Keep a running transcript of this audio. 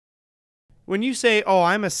when you say, "Oh,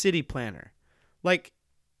 I'm a city planner," like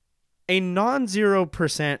a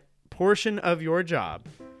non-0% portion of your job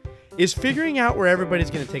is figuring out where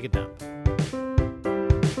everybody's going to take a dump.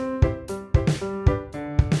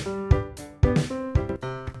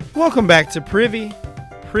 Welcome back to Privy.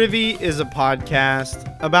 Privy is a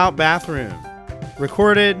podcast about bathroom,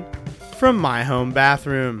 recorded from my home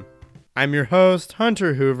bathroom. I'm your host,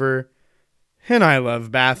 Hunter Hoover, and I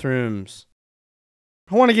love bathrooms.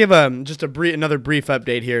 I want to give another brief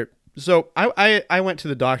update here. So I went to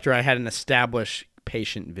the doctor. I had an established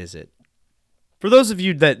patient visit. For those of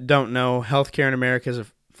you that don't know, healthcare in America is a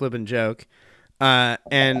flippin' joke.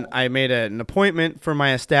 And I made an appointment for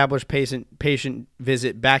my established patient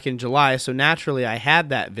visit back in July. So naturally, I had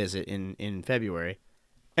that visit in February.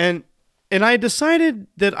 And I decided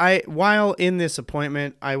that while in this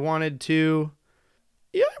appointment, I wanted to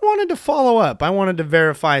follow up. I wanted to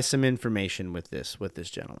verify some information with this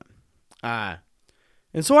gentleman.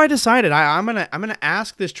 And so I decided I'm gonna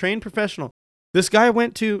ask this trained professional. This guy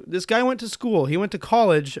went to school. He went to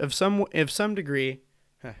college of some degree.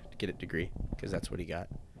 Get it degree because that's what he got.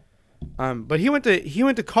 But he went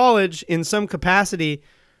to college in some capacity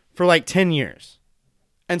for like 10 years.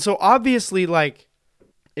 And so obviously, like,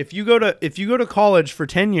 if you go to college for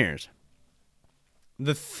 10 years,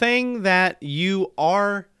 the thing that you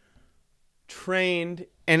are trained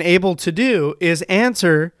and able to do is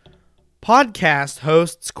answer podcast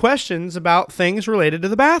hosts' questions about things related to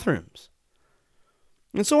the bathrooms.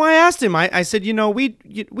 And so I asked him, I said, we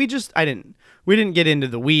didn't get into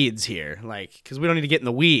the weeds here, like, because we don't need to get in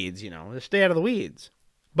the weeds, just stay out of the weeds.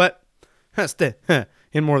 But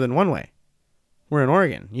in more than one way. We're in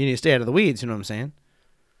Oregon. You need to stay out of the weeds, you know what I'm saying?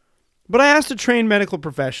 But I asked a trained medical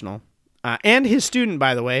professional, and his student,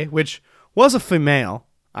 by the way, which was a female,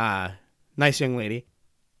 nice young lady.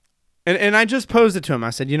 And I just posed it to him. I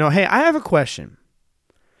said, hey, I have a question.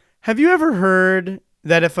 Have you ever heard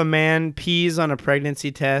that if a man pees on a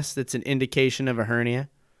pregnancy test, it's an indication of a hernia?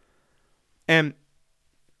 And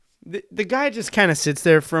the guy just kind of sits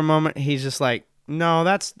there for a moment. He's just like, no,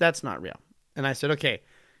 that's not real. And I said, okay,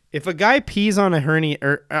 if a guy pees on a hernia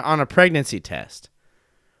or on a pregnancy test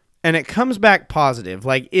and it comes back positive,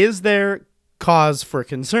 like, is there cause for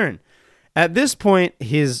concern? At this point,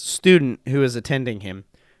 his student who is attending him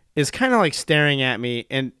is kind of like staring at me,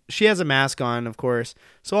 and she has a mask on, of course,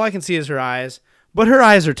 so all I can see is her eyes, but her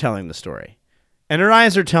eyes are telling the story, and her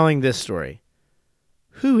eyes are telling this story.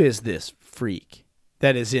 Who is this freak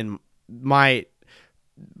that is in my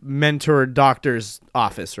mentor doctor's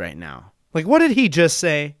office right now? Like, what did he just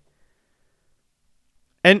say?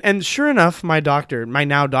 And sure enough, my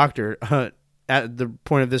now doctor, at the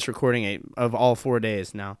point of this recording of all 4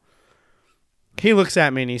 days now, he looks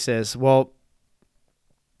at me and he says, well,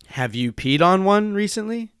 have you peed on one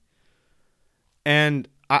recently? And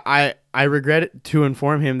I regret to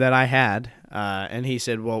inform him that I had. And he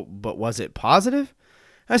said, well, but was it positive?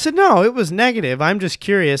 I said, no, it was negative. I'm just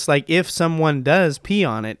curious, like, if someone does pee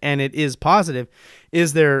on it and it is positive,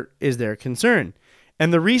 is there concern?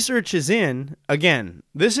 And the research is in. Again,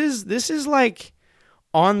 this is like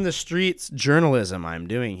on the streets journalism I'm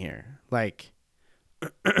doing here. Like,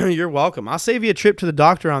 you're welcome. I'll save you a trip to the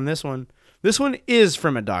doctor on this one. This one is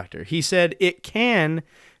from a doctor. He said it can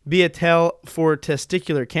be a tell for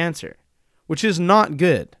testicular cancer, which is not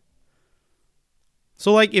good.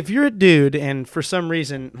 So, like, if you're a dude and for some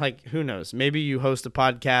reason, like, who knows, maybe you host a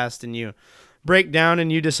podcast and you break down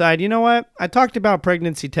and you decide, you know what, I talked about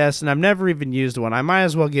pregnancy tests and I've never even used one. I might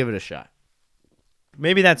as well give it a shot.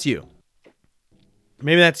 Maybe that's you.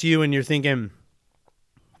 Maybe that's you and you're thinking,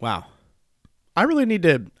 wow, I really need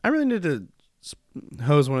to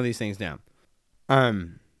hose one of these things down.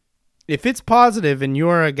 If it's positive and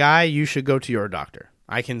you're a guy, you should go to your doctor.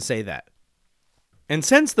 I can say that. And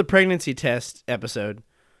since the pregnancy test episode,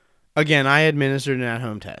 again, I administered an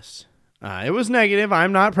at-home test. It was negative.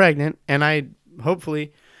 I'm not pregnant, and I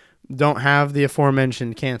hopefully don't have the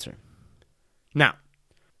aforementioned cancer. Now,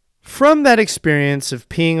 from that experience of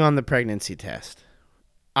peeing on the pregnancy test,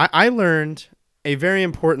 I learned a very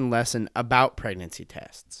important lesson about pregnancy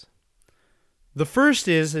tests. The first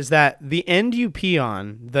is that the end you pee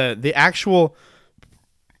on, the actual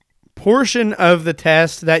portion of the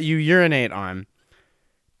test that you urinate on,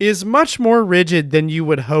 is much more rigid than you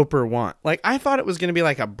would hope or want. Like, I thought it was going to be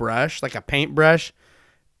like a brush, like a paintbrush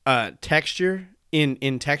texture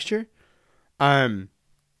in texture.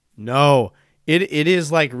 No, it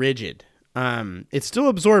is like rigid. It's still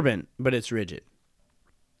absorbent, but it's rigid.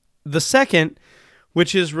 The second,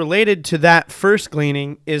 which is related to that first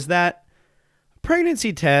gleaning, is that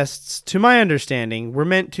Pregnancy tests, to my understanding, were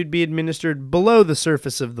meant to be administered below the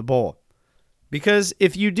surface of the bowl. Because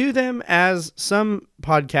if you do them as some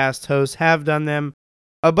podcast hosts have done them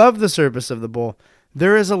above the surface of the bowl,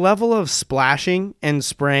 there is a level of splashing and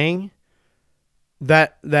spraying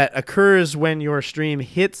that occurs when your stream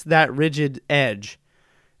hits that rigid edge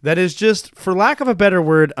that is just, for lack of a better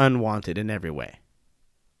word, unwanted in every way.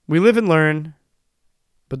 We live and learn,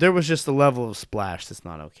 but there was just a level of splash that's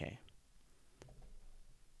not okay.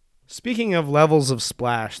 Speaking of levels of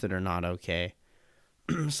splash that are not okay,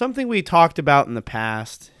 something we talked about in the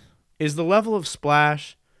past is the level of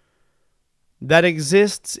splash that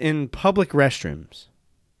exists in public restrooms.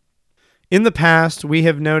 In the past, we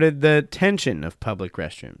have noted the tension of public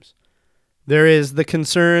restrooms. There is the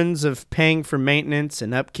concerns of paying for maintenance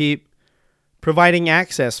and upkeep, providing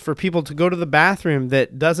access for people to go to the bathroom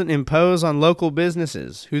that doesn't impose on local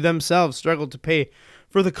businesses who themselves struggle to pay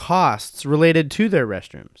for the costs related to their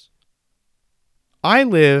restrooms. I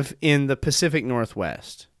live in the Pacific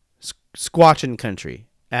Northwest, Squatchin' country,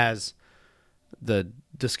 as the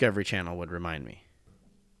Discovery Channel would remind me.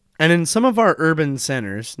 And in some of our urban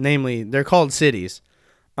centers, namely, they're called cities,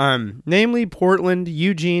 namely Portland,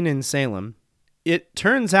 Eugene, and Salem, it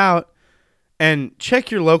turns out, and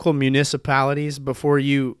check your local municipalities before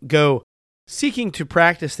you go seeking to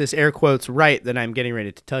practice this air quotes right that I'm getting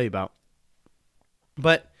ready to tell you about.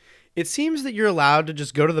 But it seems that you're allowed to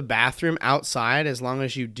just go to the bathroom outside as long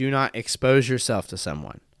as you do not expose yourself to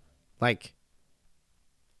someone. Like,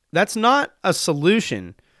 that's not a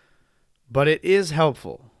solution, but it is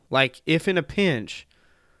helpful. Like, if in a pinch,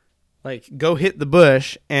 like, go hit the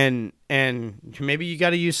bush and maybe you got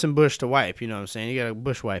to use some bush to wipe, you know what I'm saying? You got to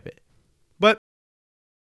bush wipe it. But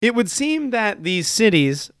it would seem that these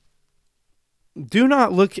cities do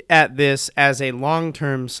not look at this as a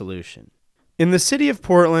long-term solution. In the city of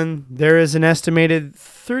Portland, there is an estimated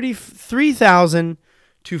 33,000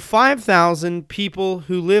 to 5,000 people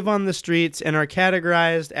who live on the streets and are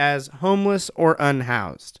categorized as homeless or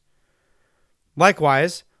unhoused.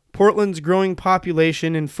 Likewise, Portland's growing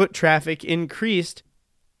population and foot traffic increased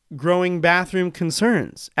growing bathroom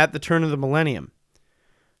concerns at the turn of the millennium.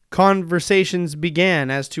 Conversations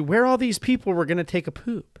began as to where all these people were going to take a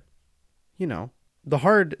poop. You know, the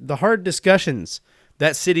hard discussions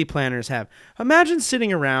that city planners have. Imagine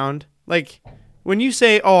sitting around, like, when you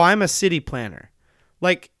say, oh, I'm a city planner,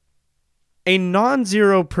 like, a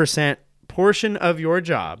non-0% portion of your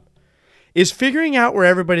job is figuring out where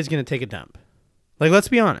everybody's going to take a dump. Like, let's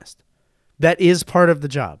be honest. That is part of the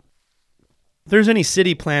job. If there's any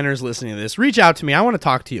city planners listening to this, reach out to me. I want to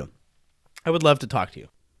talk to you. I would love to talk to you.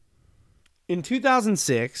 In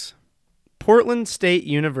 2006, Portland State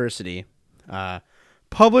University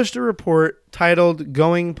published a report titled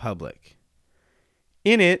Going Public.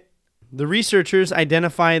 In it, the researchers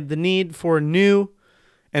identified the need for new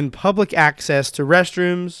and public access to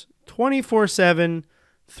restrooms 24/7,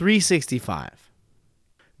 365.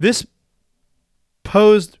 This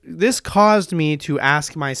caused me to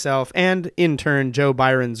ask myself, and in turn Joe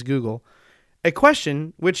Byron's Google, a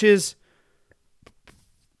question, which is,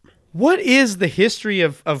 what is the history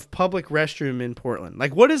of public restroom in Portland?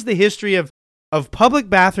 Like, what is the history of public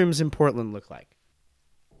bathrooms in Portland look like?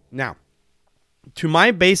 Now, to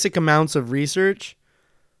my basic amounts of research,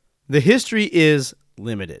 the history is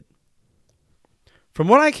limited. From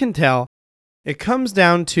what I can tell, it comes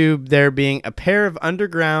down to there being a pair of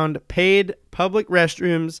underground paid public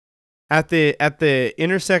restrooms at the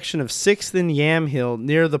intersection of 6th and Yamhill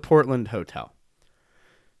near the Portland Hotel.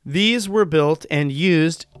 These were built and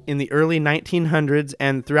used in the early 1900s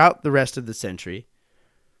and throughout the rest of the century.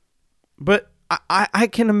 But I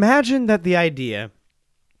can imagine that the idea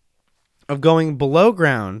of going below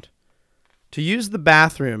ground to use the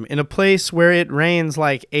bathroom in a place where it rains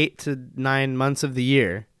like 8 to 9 months of the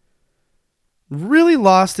year really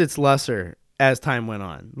lost its luster as time went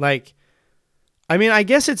on. Like, I mean, I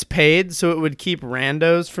guess it's paid so it would keep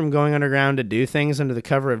randos from going underground to do things under the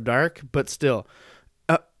cover of dark, but still.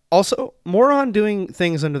 Also, more on doing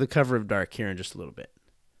things under the cover of dark here in just a little bit.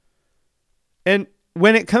 And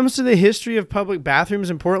when it comes to the history of public bathrooms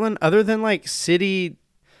in Portland, other than like city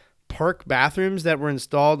park bathrooms that were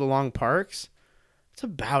installed along parks, that's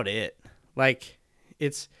about it. Like,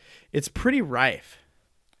 it's pretty rife.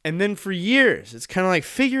 And then for years, it's kind of like,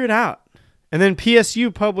 figure it out. And then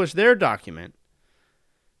PSU published their document.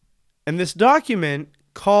 And this document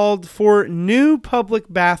called for new public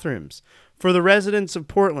bathrooms for the residents of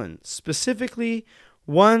Portland, specifically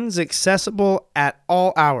ones accessible at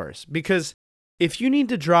all hours. Because if you need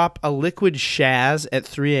to drop a liquid shaz at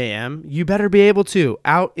 3 a.m., you better be able to,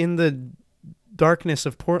 out in the darkness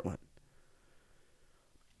of Portland.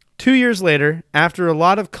 2 years later, after a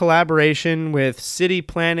lot of collaboration with city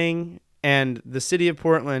planning and the city of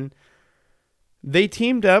Portland, they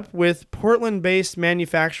teamed up with Portland-based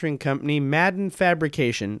manufacturing company Madden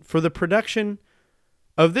Fabrication for the production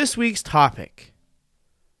of this week's topic,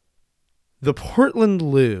 the Portland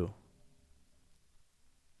Loo.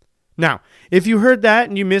 Now, if you heard that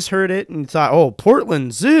and you misheard it and thought, oh,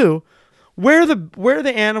 Portland Zoo, where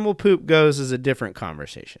the animal poop goes is a different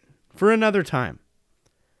conversation for another time.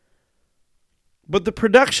 But the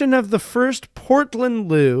production of the first Portland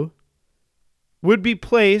Loo would be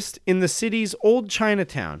placed in the city's old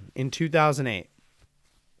Chinatown in 2008.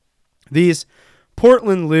 These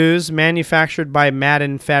Portland Loos, manufactured by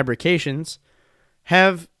Madden Fabrications,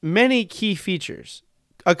 have many key features,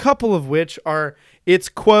 a couple of which are its,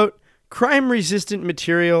 quote, crime-resistant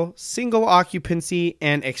material, single occupancy,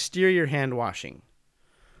 and exterior hand washing.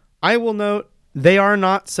 I will note they are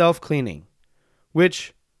not self-cleaning,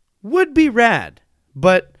 which would be rad,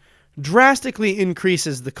 but drastically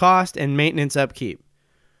increases the cost and maintenance upkeep.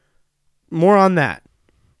 More on that.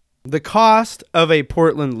 The cost of a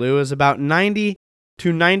Portland Loo is about $90,000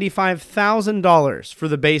 to $95,000 for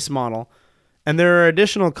the base model, and there are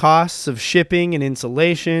additional costs of shipping and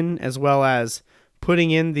insulation, as well as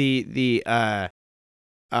putting in the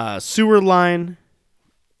sewer line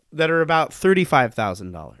that are about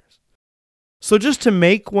 $35,000. So just to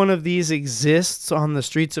make one of these exists on the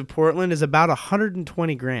streets of Portland is about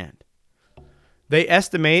 $120,000. They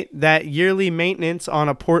estimate that yearly maintenance on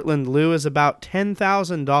a Portland Loo is about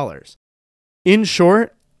 $10,000. In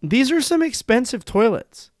short, these are some expensive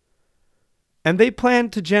toilets, and they plan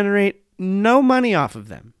to generate no money off of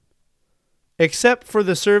them, except for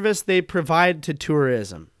the service they provide to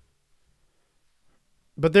tourism.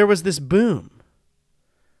 But there was this boom.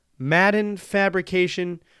 Madden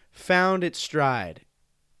Fabrication found its stride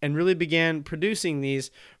and really began producing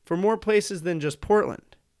these for more places than just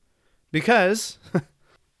Portland. Because,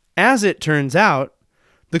 as it turns out,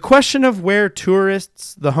 the question of where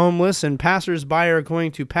tourists, the homeless, and passersby are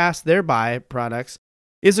going to pass their byproducts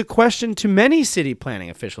is a question to many city planning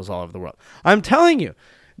officials all over the world. I'm telling you,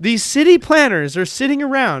 these city planners are sitting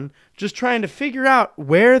around just trying to figure out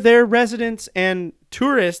where their residents and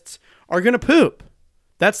tourists are going to poop.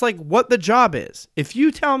 That's like what the job is. If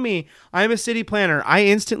you tell me I'm a city planner, I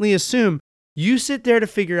instantly assume you sit there to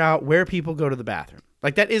figure out where people go to the bathroom.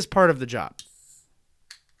 Like, that is part of the job.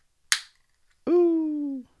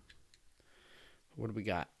 Ooh. What do we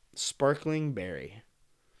got? Sparkling berry.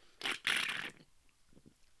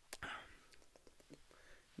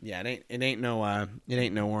 Yeah, it ain't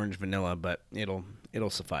no orange vanilla, but it'll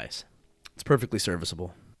suffice. It's perfectly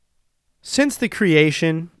serviceable. Since the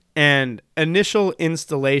creation and initial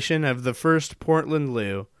installation of the first Portland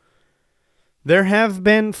Loo, there have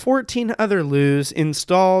been 14 other loos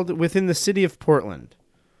installed within the city of Portland,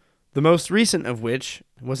 the most recent of which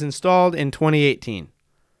was installed in 2018.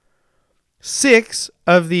 6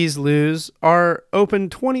 of these loos are open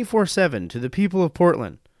 24/7 to the people of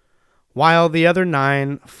Portland, while the other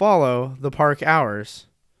 9 follow the park hours.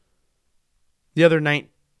 The other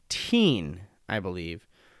 19, I believe.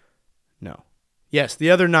 No. Yes,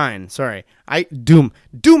 the other 9. Sorry. Do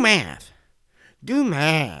math. Do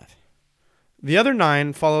math. The other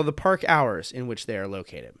 9 follow the park hours in which they are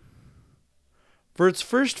located. For its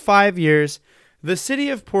first 5 years, the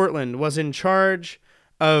city of Portland was in charge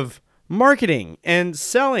of marketing and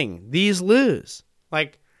selling these loos.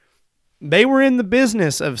 Like, they were in the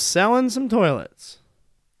business of selling some toilets.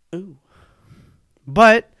 Ooh.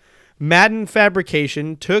 But Madden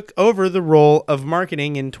Fabrication took over the role of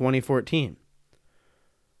marketing in 2014.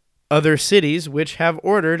 Other cities which have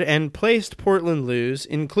ordered and placed Portland Loos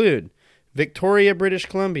include Victoria, British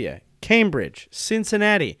Columbia, Cambridge,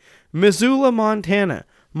 Cincinnati, Missoula, Montana,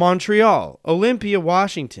 Montreal, Olympia,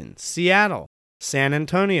 Washington, Seattle, San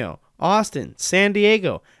Antonio, Austin, San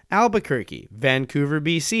Diego, Albuquerque, Vancouver,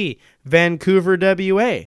 BC, Vancouver,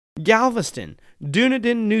 WA, Galveston,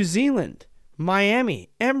 Dunedin, New Zealand, Miami,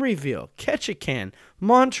 Emeryville, Ketchikan,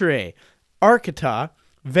 Monterey, Arcata,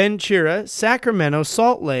 Ventura, Sacramento,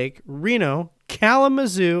 Salt Lake, Reno,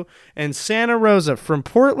 Kalamazoo, and Santa Rosa. From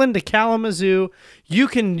Portland to Kalamazoo, you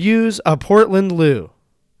can use a Portland Loo.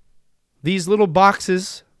 These little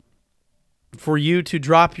boxes for you to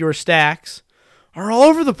drop your stacks are all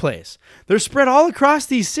over the place. They're spread all across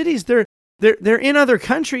these cities. They're in other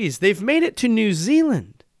countries. They've made it to New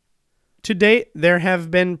Zealand. To date, there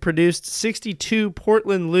have been produced 62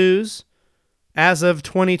 Portland Loos as of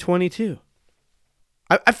 2022.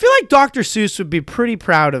 I feel like Dr. Seuss would be pretty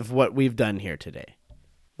proud of what we've done here today.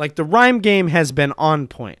 Like, the rhyme game has been on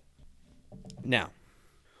point. Now,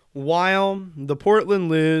 while the Portland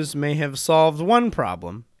Loos may have solved one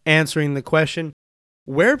problem, answering the question,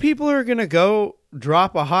 where people are going to go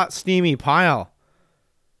drop a hot, steamy pile.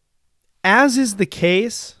 As is the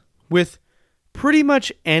case with pretty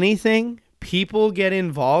much anything people get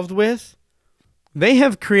involved with, they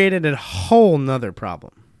have created a whole nother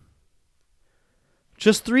problem.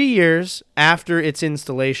 Just 3 years after its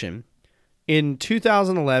installation, in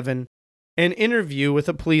 2011, an interview with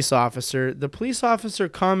a police officer, the police officer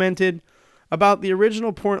commented about the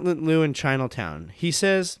original Portland Loo in Chinatown. He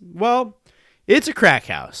says, well, it's a crack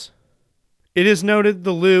house. It is noted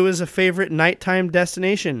the Loo is a favorite nighttime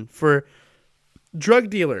destination for drug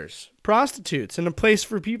dealers, prostitutes, and a place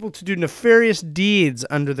for people to do nefarious deeds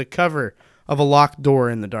under the cover of a locked door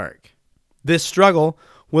in the dark. This struggle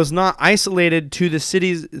was not isolated to the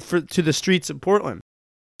streets of Portland.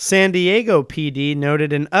 San Diego PD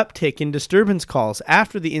noted an uptick in disturbance calls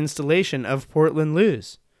after the installation of Portland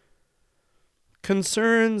Loos.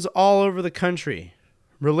 Concerns all over the country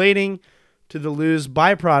relating to the Loos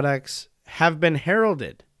byproducts have been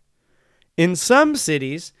heralded. In some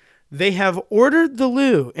cities, they have ordered the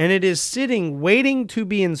Loo and it is sitting waiting to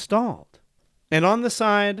be installed. And on the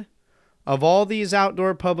side of all these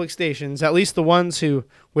outdoor public stations, at least the ones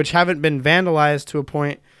which haven't been vandalized to a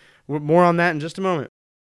point, more on that in just a moment.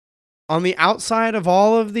 On the outside of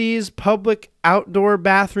all of these public outdoor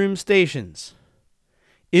bathroom stations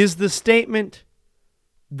is the statement,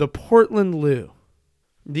 the Portland Loo.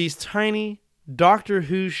 These tiny Doctor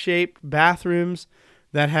Who-shaped bathrooms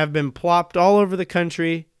that have been plopped all over the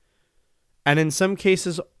country and in some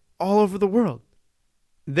cases all over the world.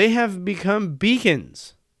 They have become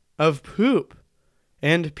beacons of poop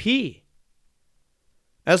and pee,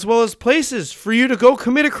 as well as places for you to go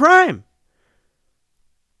commit a crime.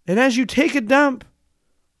 And as you take a dump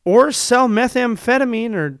or sell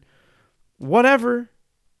methamphetamine or whatever,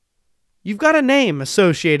 you've got a name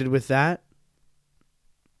associated with that.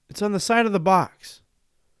 It's on the side of the box.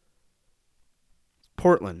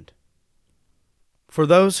 Portland. For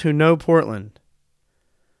those who know Portland,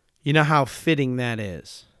 you know how fitting that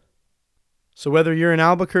is. So whether you're in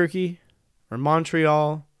Albuquerque or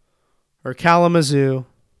Montreal or Kalamazoo,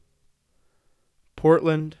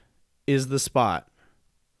 Portland is the spot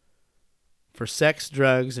for sex,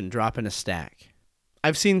 drugs, and dropping a stack.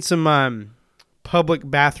 I've seen some public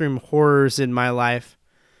bathroom horrors in my life.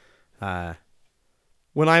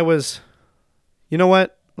 When I was, you know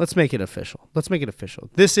what? Let's make it official.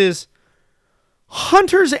 This is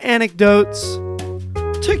Hunter's Anecdotes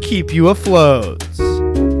to keep you afloat.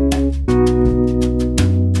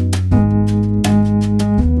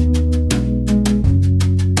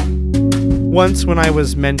 Once, when I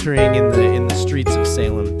was mentoring in the streets of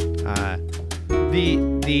Salem,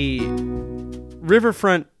 the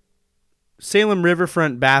Salem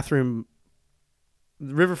Riverfront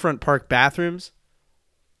Park bathrooms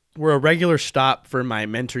were a regular stop for my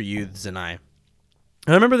mentor youths and I. And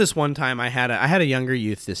I remember this one time I had a younger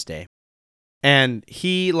youth this day, and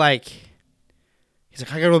he's like, I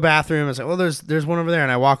gotta go to the bathroom. I was like, well, there's one over there,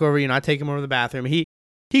 and I walk over, I take him over to the bathroom. He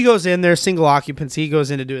goes in there, single occupancy. He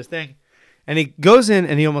goes in to do his thing, and he goes in,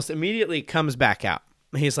 and he almost immediately comes back out.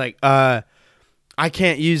 He's like, I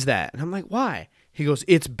can't use that, and I'm like, why? He goes,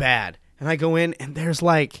 it's bad. And I go in, and there's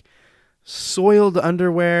like soiled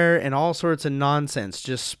underwear and all sorts of nonsense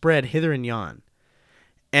just spread hither and yon.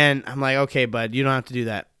 And I'm like, okay, bud, you don't have to do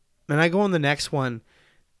that. And I go on the next one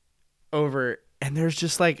over, and there's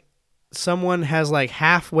just like someone has like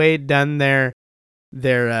halfway done their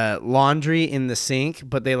laundry in the sink,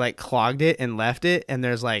 but they like clogged it and left it, and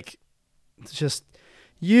there's like just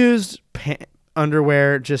used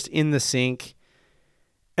underwear just in the sink.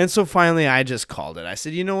 And so finally I just called it. I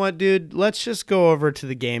said, you know what, dude, let's just go over to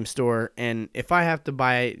the game store, and if I have to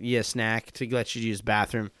buy you a snack to let you use the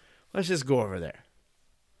bathroom, let's just go over there.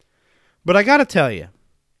 But I got to tell you,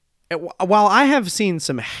 while I have seen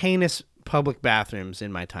some heinous public bathrooms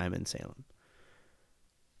in my time in Salem,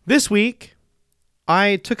 this week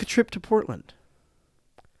I took a trip to Portland.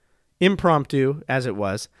 Impromptu, as it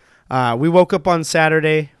was. We woke up on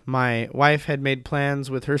Saturday. My wife had made plans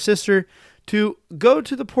with her sister to go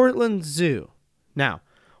to the Portland Zoo. Now,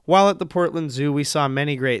 while at the Portland Zoo, we saw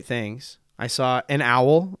many great things. I saw an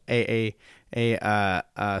owl, a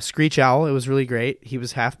screech owl. It was really great. He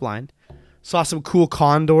was half blind. Saw some cool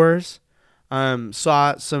condors.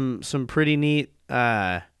 Saw some pretty neat.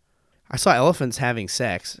 I saw elephants having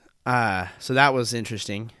sex. So that was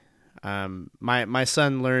interesting. My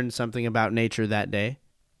son learned something about nature that day.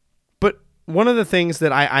 But one of the things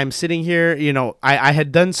that I'm sitting here, I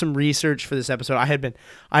had done some research for this episode. I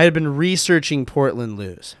had been researching Portland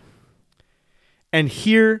Loos. And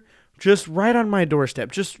here, just right on my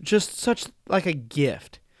doorstep, just such like a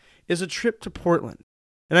gift, is a trip to Portland.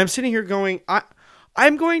 And I'm sitting here going,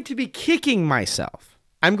 I'm going to be kicking myself.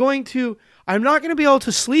 I'm not going to be able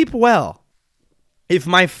to sleep well if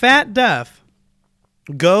my fat duff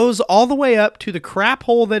goes all the way up to the crap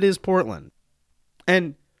hole that is Portland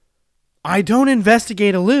and I don't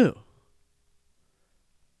investigate a loo.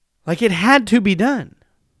 Like, it had to be done.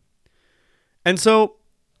 And so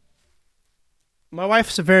my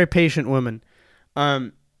wife's a very patient woman.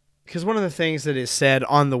 Because one of the things that is said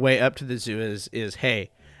on the way up to the zoo is,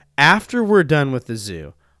 hey, after we're done with the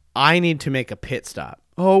zoo, I need to make a pit stop.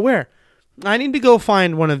 Oh, where? I need to go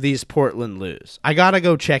find one of these Portland loos. I got to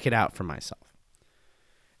go check it out for myself.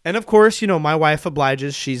 And of course, my wife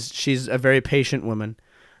obliges. She's a very patient woman.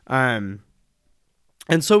 And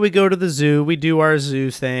so we go to the zoo, we do our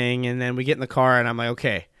zoo thing, and then we get in the car, and I'm like,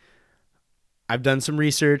 okay, I've done some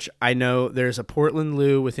research. I know there's a Portland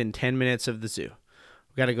Loo within 10 minutes of the zoo.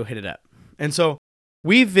 We got to go hit it up. And so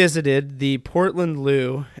we visited the Portland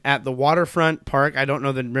Loo at the Waterfront Park. I don't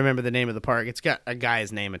remember the name of the park. It's got a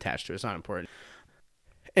guy's name attached to it. It's not important.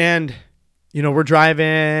 And, we're driving,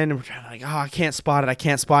 and we're like, oh, I can't spot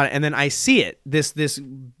it. And then I see it, this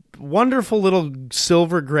wonderful little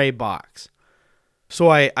silver gray box. So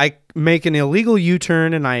I make an illegal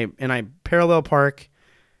U-turn, and I parallel park,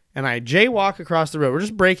 and I jaywalk across the road. We're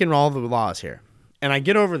just breaking all the laws here. And I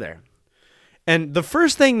get over there. And the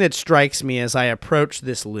first thing that strikes me as I approach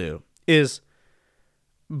this loo is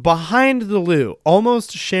behind the loo,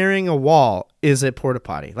 almost sharing a wall, is a porta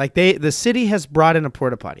potty. Like, the city has brought in a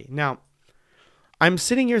porta potty. Now, I'm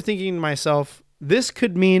sitting here thinking to myself, this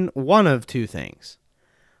could mean one of two things.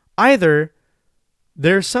 Either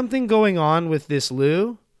there's something going on with this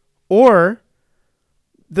loo, or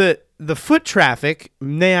the foot traffic,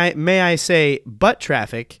 may I say butt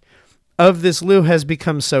traffic, of this loo has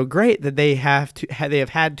become so great that they have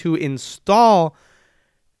had to install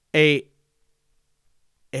a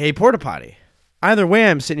porta potty. Either way,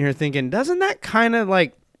 I'm sitting here thinking, doesn't that kind of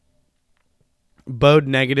like bode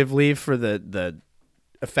negatively for the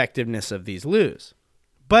effectiveness of these loos?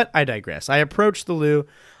 But I digress. I approach the loo.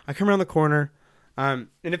 I come around the corner. And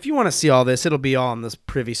if you want to see all this, it'll be all on this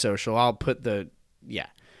Privy Social. I'll put but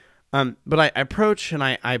I approach and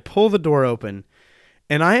I pull the door open,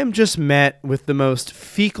 and I am just met with the most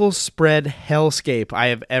fecal spread hellscape I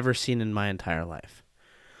have ever seen in my entire life.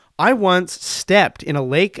 I once stepped in a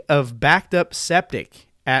lake of backed up septic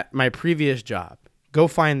at my previous job. Go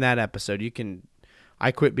find that episode.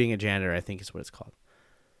 I Quit Being a Janitor, I think is what it's called.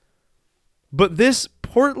 But this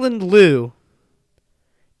Portland Loo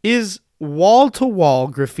is wall-to-wall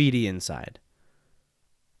graffiti inside.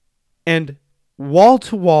 And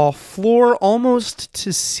wall-to-wall, floor almost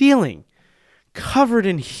to ceiling, covered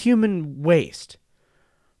in human waste.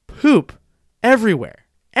 Poop everywhere.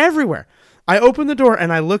 Everywhere. I opened the door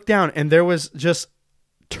and I looked down, and there was just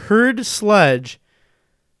turd sludge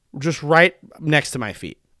just right next to my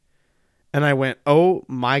feet. And I went, oh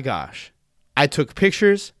my gosh. I took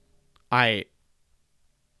pictures. I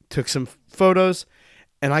took some photos,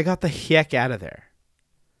 and I got the heck out of there.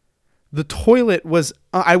 The toilet was,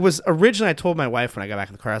 I told my wife when I got back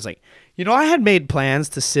in the car, I was like, I had made plans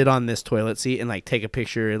to sit on this toilet seat and like take a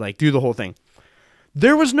picture and like do the whole thing.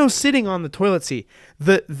 There was no sitting on the toilet seat.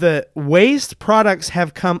 The waste products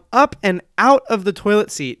have come up and out of the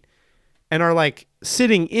toilet seat and are like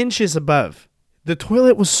sitting inches above. The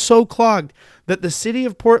toilet was so clogged that the city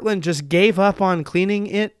of Portland just gave up on cleaning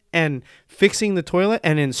it and fixing the toilet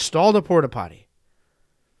and installed a porta potty.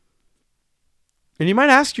 And you might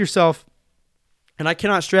ask yourself, and I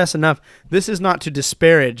cannot stress enough, this is not to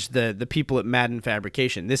disparage the people at Madden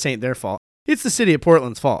Fabrication. This ain't their fault. It's the city of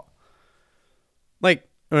Portland's fault. Like,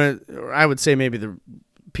 I would say maybe the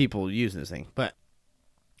people using this thing. But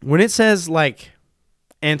when it says, like,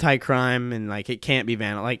 anti-crime and, like, it can't be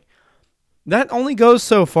vandal, like, that only goes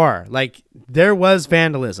so far. Like, there was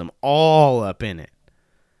vandalism all up in it.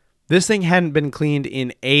 This thing hadn't been cleaned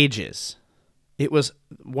in ages. It was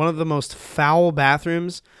one of the most foul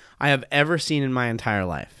bathrooms I have ever seen in my entire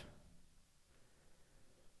life.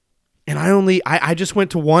 And I just went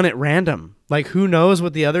to one at random. Like, who knows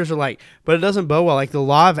what the others are like, but it doesn't bode well. Like, the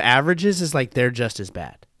law of averages is like they're just as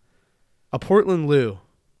bad. A Portland Loo,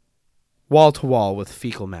 wall to wall with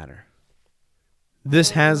fecal matter. This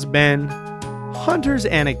has been Hunter's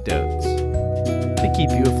Anecdotes to keep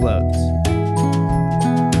you afloat.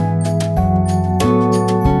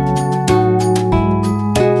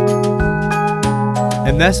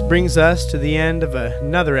 And this brings us to the end of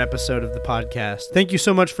another episode of the podcast. Thank you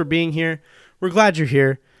so much for being here. We're glad you're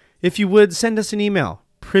here. If you would, send us an email,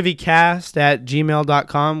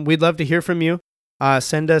 privycast@gmail.com. We'd love to hear from you.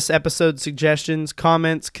 Send us episode suggestions,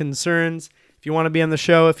 comments, concerns, If you want to be on the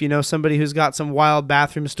show, if you know somebody who's got some wild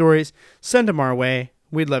bathroom stories, send them our way.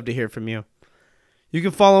 We'd love to hear from you. You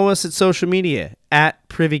can follow us at social media, at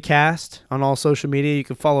PrivyCast on all social media. You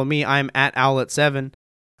can follow me. I'm at Owlet7.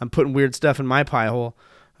 I'm putting weird stuff in my pie hole.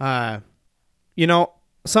 Something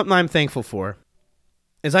I'm thankful for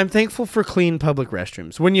is I'm thankful for clean public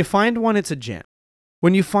restrooms. When you find one, it's a gem.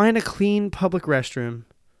 When you find a clean public restroom,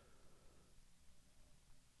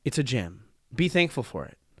 it's a gem. Be thankful for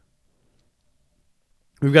it.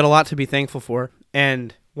 We've got a lot to be thankful for.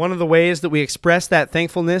 And one of the ways that we express that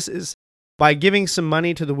thankfulness is by giving some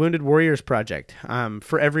money to the Wounded Warriors Project.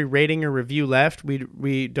 For every rating or review left,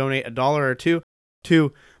 we donate $1 or $2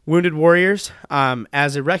 to Wounded Warriors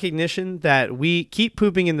as a recognition that we keep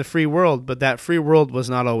pooping in the free world, but that free world was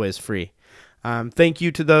not always free. Thank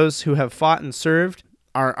you to those who have fought and served.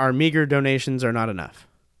 Our meager donations are not enough.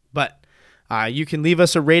 But you can leave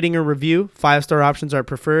us a rating or review. 5-star options are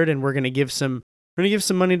preferred, and we're going to give some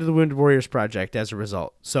money to the Wounded Warriors Project as a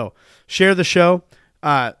result. So share the show.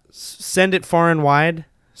 Send it far and wide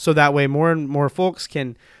so that way more and more folks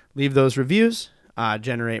can leave those reviews,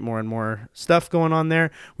 generate more and more stuff going on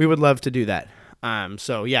there. We would love to do that.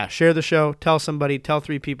 Share the show, tell somebody, tell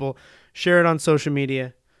 3 people, share it on social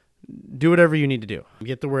media, do whatever you need to do.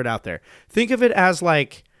 Get the word out there. Think of it as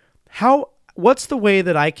like, what's the way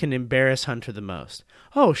that I can embarrass Hunter the most?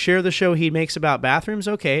 Oh, share the show he makes about bathrooms?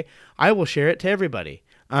 Okay, I will share it to everybody.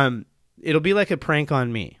 It'll be like a prank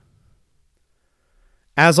on me.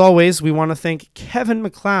 As always, we want to thank Kevin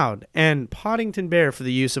MacLeod and Poddington Bear for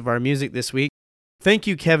the use of our music this week. Thank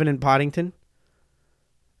you, Kevin and Poddington.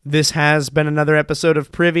 This has been another episode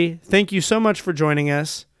of Privy. Thank you so much for joining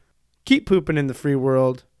us. Keep pooping in the free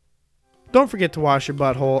world. Don't forget to wash your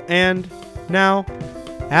butthole. And now,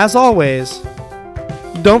 as always,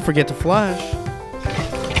 don't forget to flush.